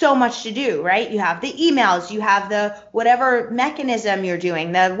have so much to do, right? You have the emails, you have the whatever mechanism you're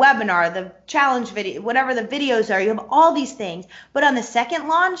doing, the webinar, the challenge video, whatever the videos are, you have all these things. But on the second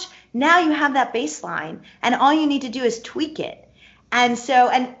launch, now you have that baseline and all you need to do is tweak it. And so,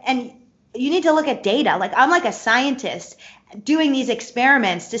 and you need to look at data. Like I'm like a scientist doing these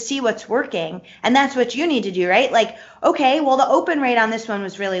experiments to see what's working. And that's what you need to do, right? Like, okay, well, the open rate on this one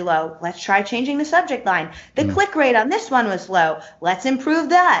was really low. Let's try changing the subject line. The click rate on this one was low. Let's improve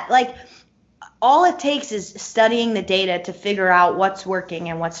that. Like, all it takes is studying the data to figure out what's working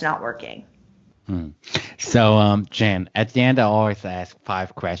and what's not working. So, Jen, at the end, I always ask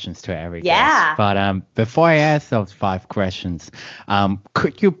 5 questions to every guest. But before I ask those 5 questions,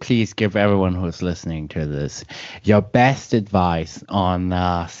 could you please give everyone who's listening to this your best advice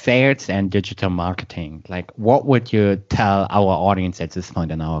on sales and digital marketing? Like, what would you tell our audience at this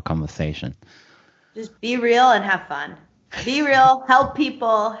point in our conversation? Just be real and have fun. Be real, help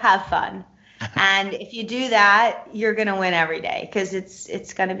people, have fun. And if you do that, you're going to win every day because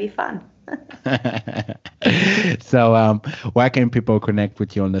it's going to be fun. So where can people connect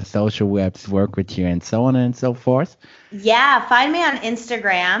with you on the social webs, work with you, and so on and so forth? Yeah, find me on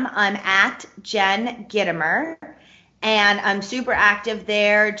Instagram. I'm at Jen Gitomer, and I'm super active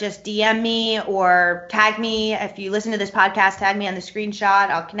there. Just DM me or tag me. If you listen to this podcast, tag me on the screenshot.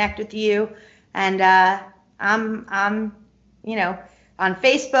 I'll connect with you. And I'm on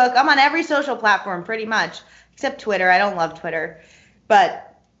Facebook. I'm on every social platform pretty much, except Twitter. I don't love Twitter, but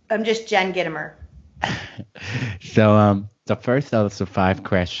I'm just Jen Gitomer. So the first of the 5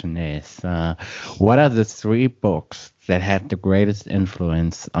 question is, what are the 3 books that had the greatest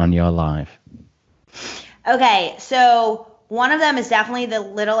influence on your life? Okay, so one of them is definitely The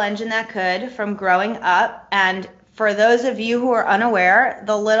Little Engine That Could from growing up. And for those of you who are unaware,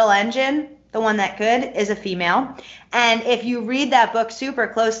 the little engine, the one that could, is a female. And if you read that book super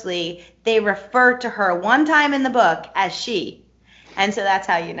closely, they refer to her one time in the book as she. And so that's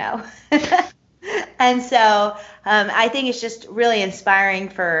how you know. And so I think it's just really inspiring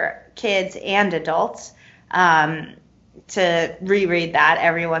for kids and adults to reread that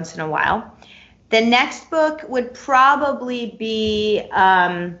every once in a while. The next book would probably be,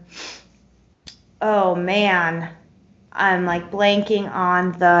 oh man, I'm like blanking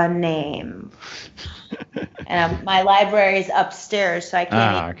on the name. And my library is upstairs, so I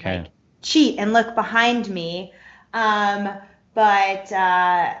can't even cheat and look behind me. But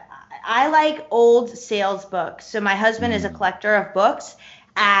I like old sales books. So my husband is a collector of books.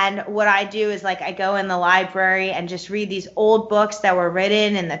 And what I do is like I go in the library and just read these old books that were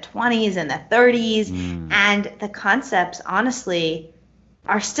written in the 20s and the 30s. And the concepts, honestly,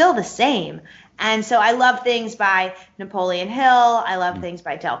 are still the same. And so I love things by Napoleon Hill. I love things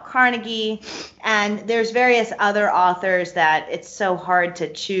by Dale Carnegie. And there's various other authors that it's so hard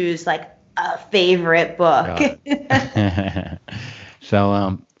to choose like a favorite book.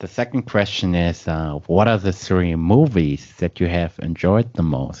 So the second question is, what are the 3 movies that you have enjoyed the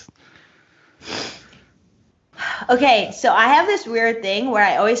most? Okay, so I have this weird thing where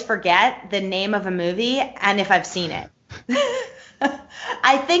I always forget the name of a movie and if I've seen it.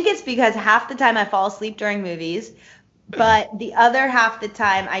 I think it's because half the time I fall asleep during movies, but the other half the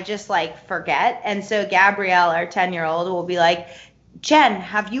time I just like forget. And so Gabrielle, our 10-year-old, will be like, Jen,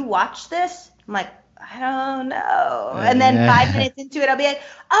 have you watched this? I'm like, I don't know. And then 5 minutes into it, I'll be like,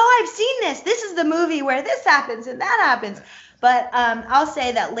 oh, I've seen this. This is the movie where this happens and that happens. But I'll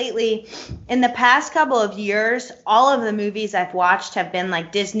say that lately, in the past couple of years, all of the movies I've watched have been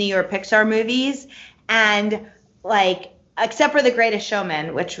like Disney or Pixar movies. And like, except for The Greatest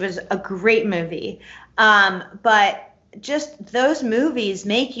Showman, which was a great movie. But just those movies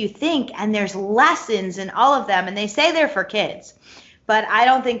make you think, and there's lessons in all of them. And they say they're for kids. but I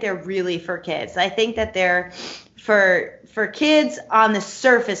don't think they're really for kids. I think that they're for kids on the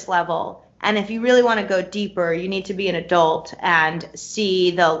surface level. And if you really want to go deeper, you need to be an adult and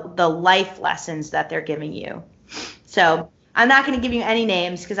see the life lessons that they're giving you. So I'm not going to give you any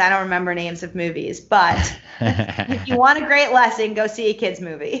names because I don't remember names of movies, but if you want a great lesson, go see a kid's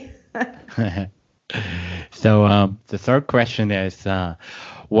movie. So the third question is,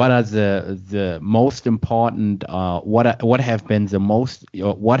 what are the most important? What has been the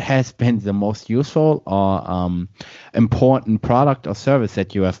most useful or important product or service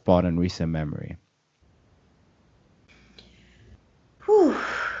that you have bought in recent memory? Whew.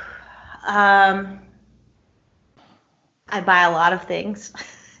 I buy a lot of things.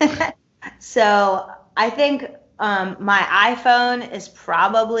 So I think my iPhone is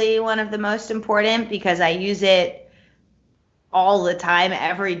probably one of the most important because I use it all the time,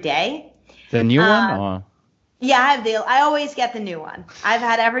 every day. The new one, or? Yeah, I always get the new one. I've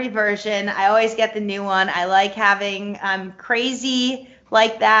had every version. I always get the new one. I like having crazy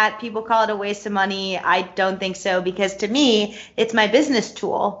like that. People call it a waste of money. I don't think so, because to me, it's my business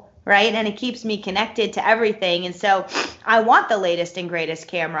tool, right? And it keeps me connected to everything. And so I want the latest and greatest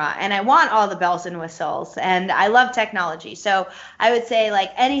camera, and I want all the bells and whistles, and I love technology. So I would say,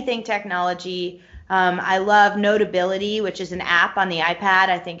 like anything technology, I love Notability, which is an app on the iPad.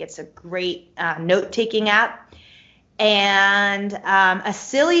 I think it's a great note-taking app. And a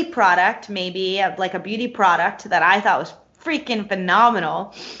silly product, maybe like a beauty product that I thought was freaking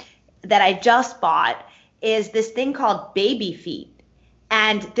phenomenal that I just bought, is this thing called Baby Feet.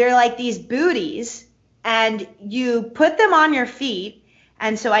 And they're like these booties, and you put them on your feet.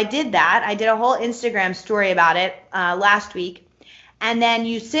 And so I did that. I did a whole Instagram story about it last week. And then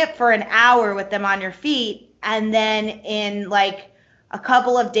you sit for an hour with them on your feet. And then in like a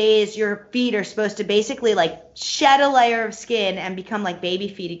couple of days, your feet are supposed to basically like shed a layer of skin and become like baby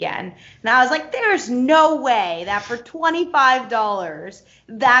feet again. And I was like, there's no way that for $25,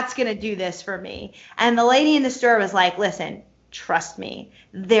 that's going to do this for me. And the lady in the store was like, listen, trust me,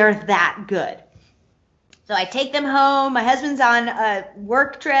 they're that good. So I take them home. My husband's on a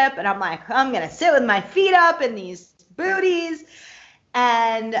work trip, and I'm like, I'm going to sit with my feet up in these booties.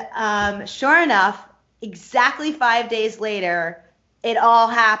 And sure enough, exactly 5 days later, it all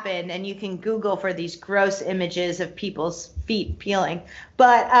happened. And you can Google for these gross images of people's feet peeling.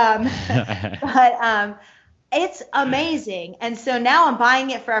 But it's amazing. And so now I'm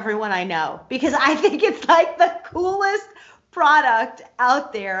buying it for everyone I know, because I think it's like the coolest product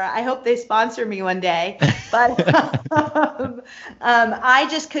out there. I hope they sponsor me one day. But I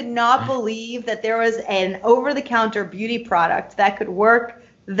just could not believe that there was an over-the-counter beauty product that could work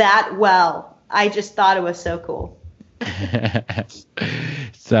that well. I just thought it was so cool.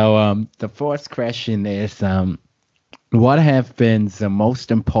 So the fourth question is, what have been the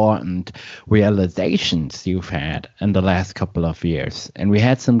most important realizations you've had in the last couple of years? And we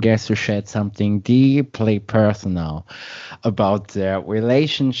had some guests who shared something deeply personal about their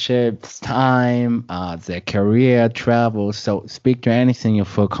relationships, time, their career, travel. So speak to anything you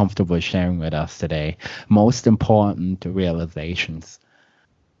feel comfortable sharing with us today. Most important realizations.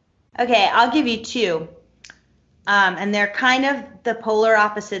 Okay, I'll give you two. And they're kind of the polar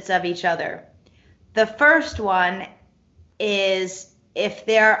opposites of each other. The first one is, if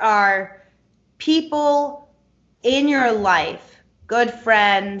there are people in your life, good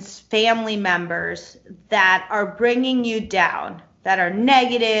friends, family members, that are bringing you down, that are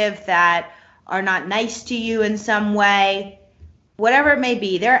negative, that are not nice to you in some way, whatever it may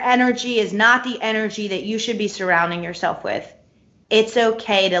be, their energy is not the energy that you should be surrounding yourself with. It's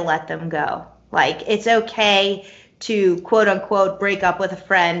okay to let them go. Like, it's okay to, quote unquote, break up with a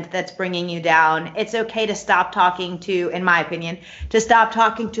friend that's bringing you down. It's okay to stop talking to, in my opinion, to stop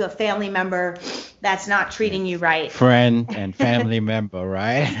talking to a family member that's not treating you right. Friend and family member,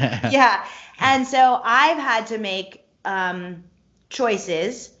 right? Yeah. And so I've had to make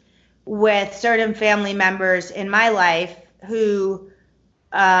choices with certain family members in my life who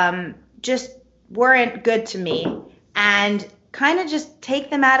just weren't good to me, and kind of just take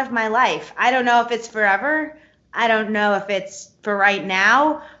them out of my life. I don't know if it's forever. I don't know if it's for right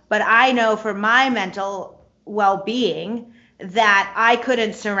now, but I know for my mental well-being that I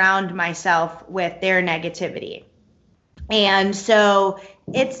couldn't surround myself with their negativity. And so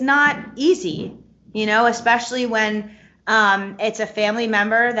it's not easy, you know, especially when it's a family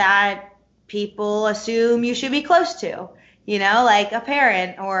member that people assume you should be close to, you know, like a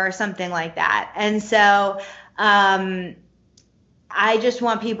parent or something like that. And so I just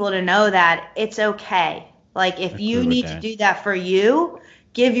want people to know that it's okay. Like, if you need to do that for you,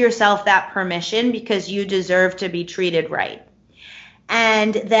 give yourself that permission, because you deserve to be treated right.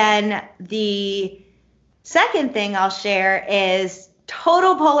 And then the second thing I'll share is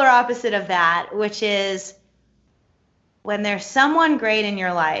total polar opposite of that, which is when there's someone great in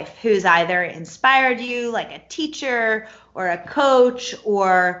your life who's either inspired you, like a teacher or a coach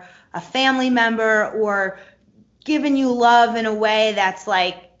or a family member, or given you love in a way that's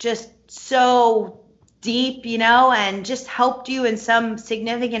like just so deep, and just helped you in some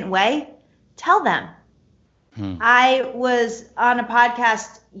significant way, tell them. I was on a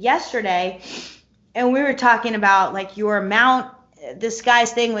podcast yesterday and we were talking about like this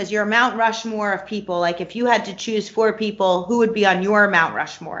guy's thing was your Mount Rushmore of people. Like if you had to choose 4 people, who would be on your Mount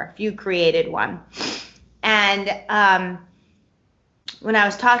Rushmore if you created one? And when I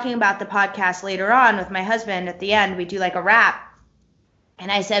was talking about the podcast later on with my husband, at the end, we do like a wrap.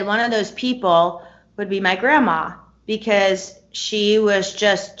 And I said one of those people would be my grandma, because she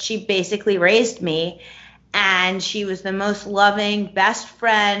basically raised me, and she was the most loving, best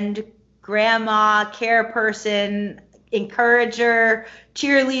friend, grandma, care person, encourager,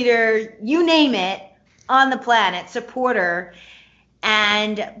 cheerleader, you name it, on the planet, supporter.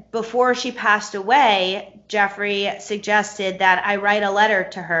 And before she passed away, Jeffrey suggested that I write a letter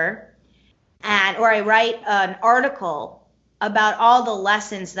to her, or I write an article about all the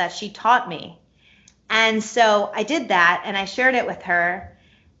lessons that she taught me. And so I did that, and I shared it with her,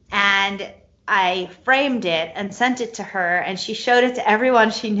 and I framed it and sent it to her, and she showed it to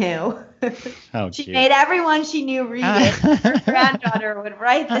everyone she knew. She made everyone she knew read it. Her granddaughter would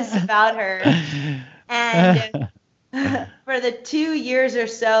write this about her. And for the 2 years or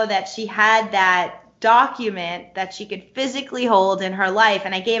so that she had that document that she could physically hold in her life,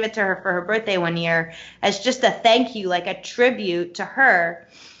 and I gave it to her for her birthday one year as just a thank you, like a tribute to her,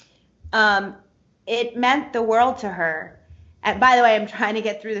 it meant the world to her. And by the way, I'm trying to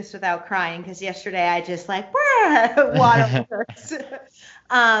get through this without crying, because yesterday I just like waterworks.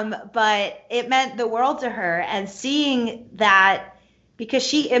 But it meant the world to her, and seeing that, because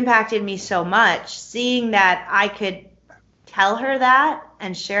she impacted me so much, seeing that I could tell her that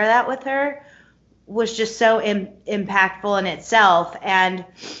and share that with her was just so impactful in itself. And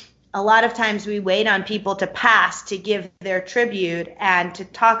a lot of times we wait on people to pass to give their tribute and to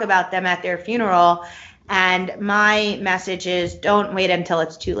talk about them at their funeral. And my message is, don't wait until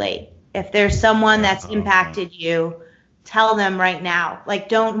it's too late. If there's someone that's impacted you, tell them right now. Like,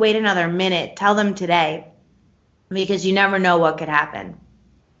 don't wait another minute. Tell them today, because you never know what could happen.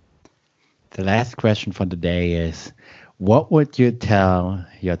 The last question for the day is, what would you tell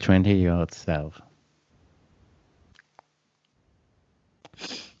your 20-year-old self?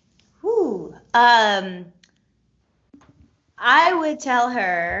 I would tell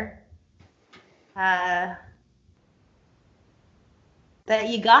her that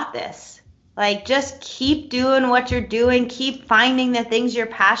you got this. Like, just keep doing what you're doing. Keep finding the things you're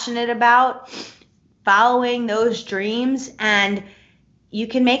passionate about, following those dreams, and you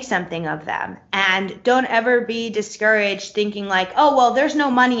can make something of them. And don't ever be discouraged thinking like, oh, well, there's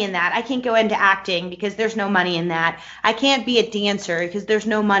no money in that. I can't go into acting because there's no money in that. I can't be a dancer because there's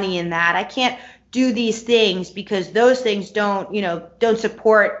no money in that. I can't do these things because those things don't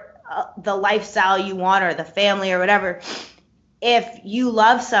support the lifestyle you want or the family or whatever. If you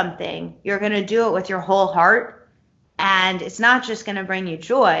love something, you're going to do it with your whole heart. And it's not just going to bring you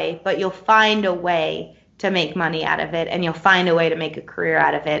joy, but you'll find a way to make money out of it, and you'll find a way to make a career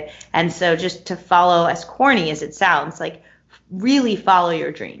out of it. And so just to follow, as corny as it sounds, like really follow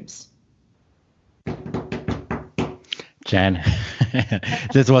your dreams. Jen,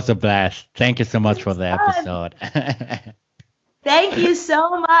 this was a blast. Thank you so much for the episode. Thank you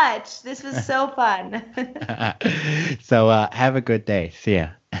so much. This was so fun. So have a good day. See ya.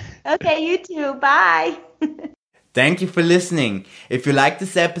 Okay, you too. Bye. Thank you for listening. If you like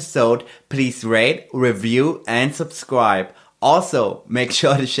this episode, please rate, review, and subscribe. Also, make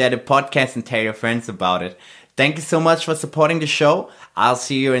sure to share the podcast and tell your friends about it. Thank you so much for supporting the show. I'll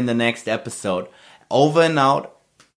see you in the next episode. Over and out.